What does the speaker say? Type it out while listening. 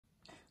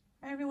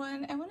Hi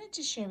everyone, I wanted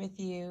to share with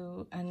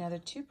you another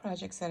two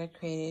projects that I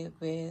created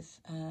with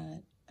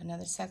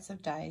another sets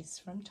of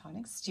dies from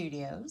Tonic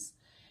Studios,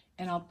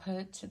 and I'll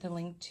put the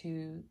link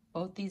to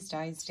both these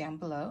dies down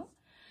below.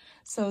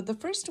 So the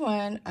first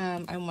one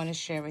I want to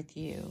share with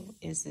you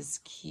is this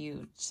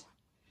cute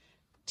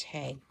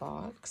tag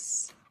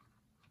box.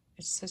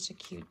 It's such a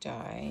cute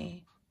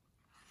die.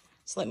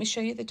 So let me show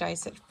you the die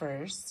set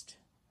first.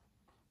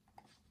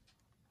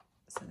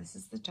 So this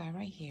is the die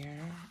right here,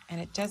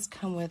 and it does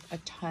come with a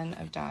ton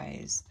of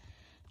dies.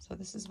 So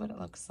this is what it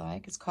looks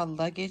like. It's called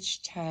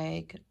Luggage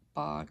Tag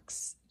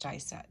Box Die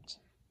Set.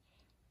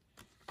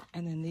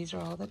 And then these are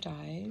all the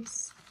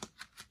dies.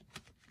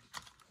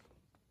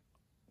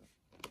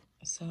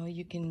 So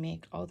you can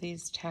make all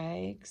these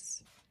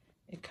tags.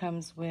 It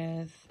comes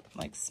with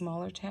like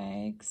smaller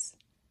tags,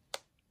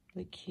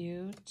 really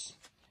cute.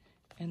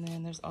 And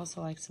then there's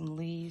also like some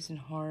leaves and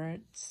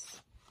hearts.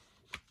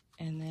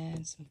 And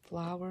then some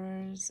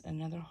flowers,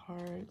 another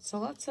heart. So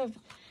lots of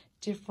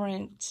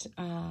different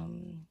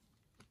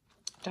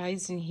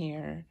dies in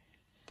here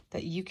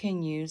that you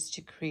can use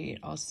to create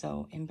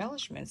also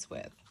embellishments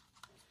with.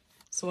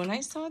 So when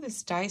I saw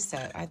this die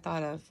set, I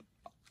thought of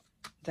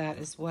that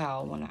as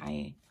well when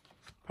I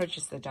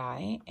purchased the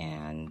die.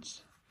 And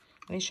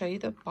let me show you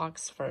the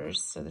box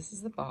first. So this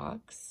is the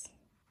box.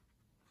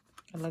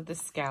 I love the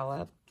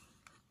scallop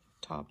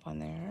top on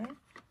there.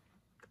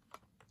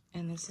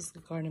 And this is the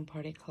Garden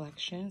Party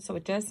collection. So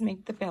it does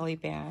make the belly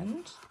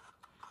band.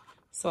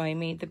 So I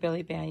made the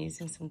belly band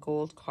using some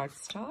gold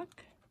cardstock.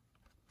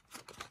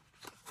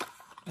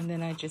 And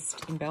then I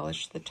just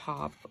embellished the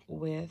top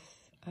with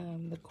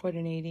the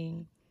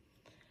coordinating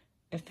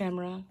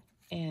ephemera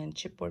and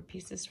chipboard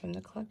pieces from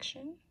the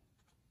collection.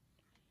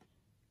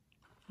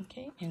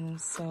 Okay,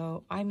 and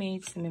so I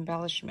made some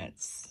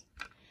embellishments.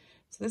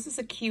 So this is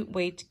a cute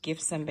way to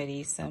give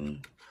somebody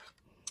some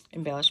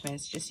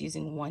embellishments just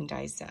using one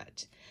die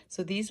set.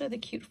 So these are the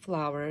cute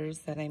flowers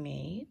that I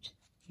made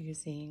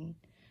using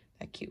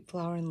that cute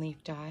flower and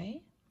leaf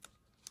die.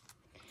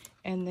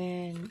 And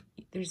then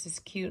there's this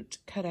cute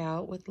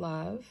cutout with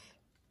love.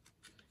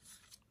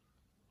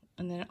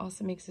 And then it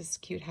also makes this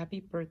cute happy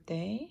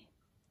birthday.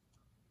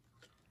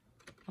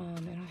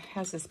 It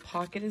has this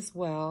pocket as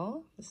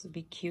well. This would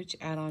be cute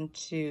to add on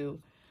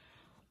to,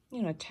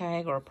 you know, a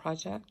tag or a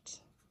project.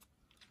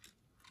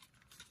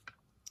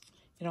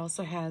 It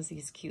also has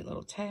these cute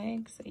little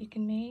tags that you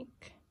can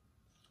make.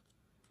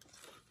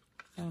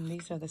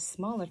 These are the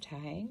smaller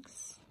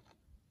tags.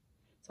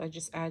 So I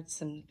just add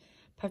some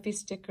puffy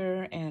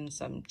sticker and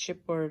some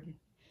chipboard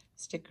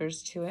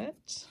stickers to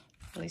it.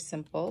 Really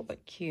simple,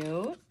 but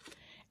cute.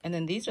 And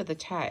then these are the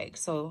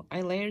tags. So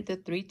I layered the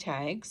 3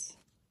 tags.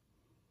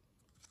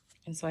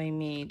 And so I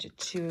made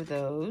 2 of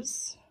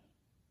those.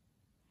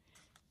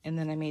 And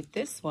then I made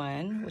this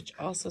one, which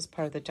also is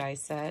part of the die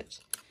set.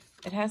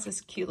 It has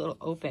this cute little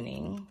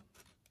opening.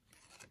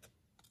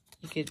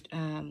 You could,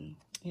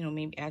 you know,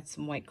 maybe add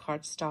some white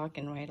cardstock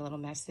and write a little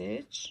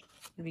message.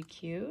 It'd be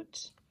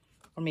cute.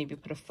 Or maybe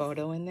put a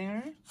photo in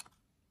there.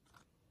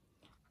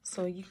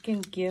 So you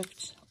can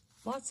gift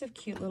lots of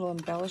cute little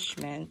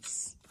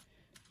embellishments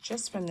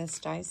just from this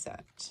die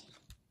set.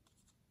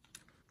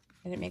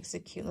 And it makes a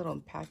cute little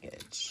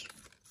package.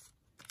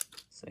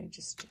 So you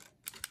just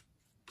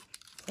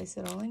place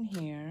it all in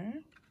here.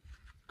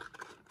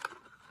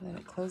 And then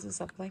it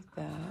closes up like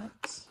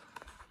that.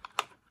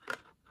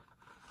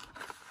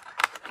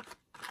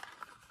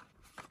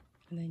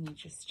 And then you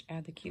just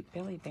add the cute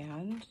belly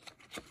band.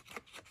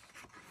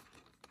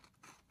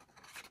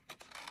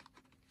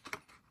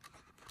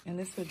 And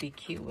this would be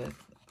cute with,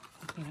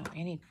 you know,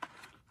 any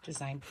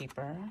design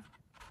paper.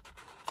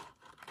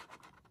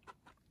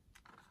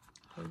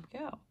 There you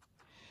go.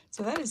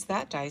 So that is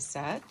that die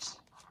set.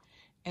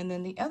 And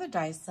then the other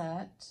die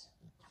set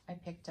I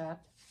picked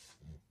up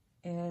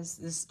is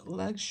this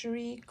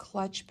luxury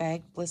clutch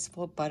bag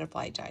Blissful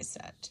butterfly die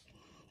set.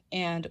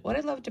 And what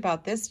I loved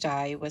about this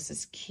die was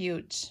this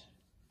cute,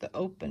 the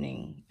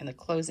opening and the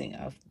closing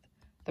of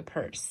the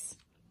purse.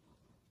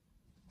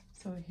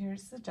 So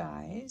here's the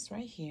dies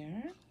right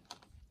here.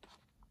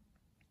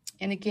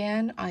 And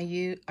again,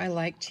 I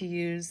like to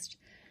use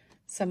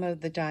some of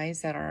the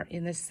dies that are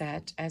in the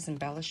set as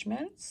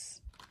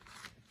embellishments.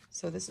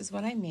 So this is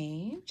what I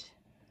made.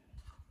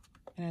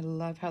 And I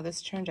love how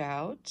this turned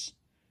out.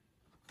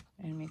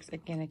 And it makes,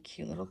 again, a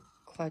cute little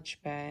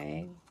clutch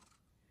bag.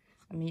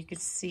 I mean, you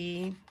could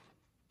see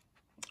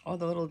all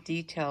the little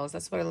details.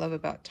 That's what I love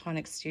about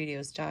Tonic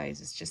Studios dies.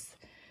 It's just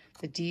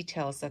the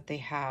details that they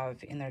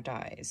have in their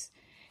dies.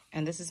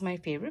 And this is my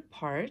favorite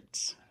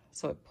part.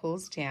 So it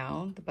pulls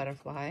down the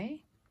butterfly.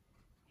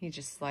 He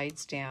just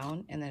slides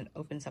down and then it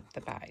opens up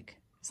the bag.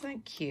 Isn't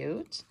that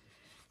cute?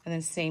 And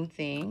then same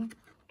thing.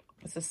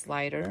 It's a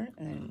slider.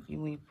 And then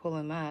when you pull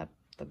him up,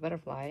 the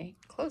butterfly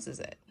closes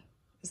it.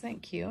 Isn't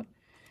that cute?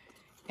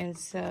 And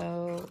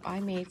so I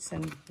made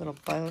some little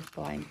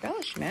butterfly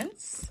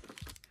embellishments.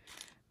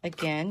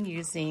 Again,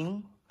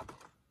 using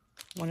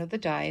one of the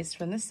dies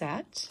from the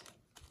set.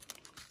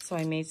 So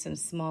I made some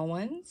small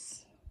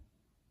ones.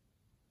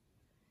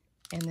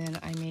 And then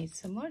I made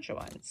some larger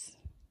ones.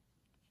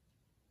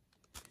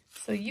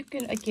 So you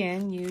can,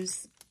 again,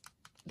 use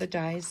the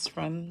dies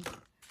from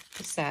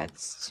the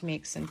sets to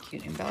make some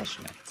cute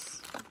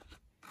embellishments.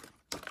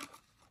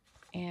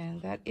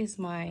 And that is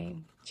my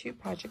 2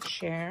 project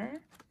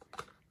share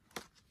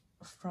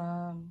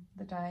from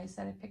the dies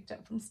that I picked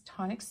up from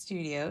Tonic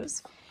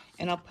Studios.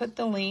 And I'll put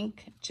the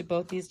link to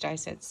both these die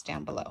sets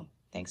down below.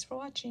 Thanks for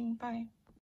watching. Bye.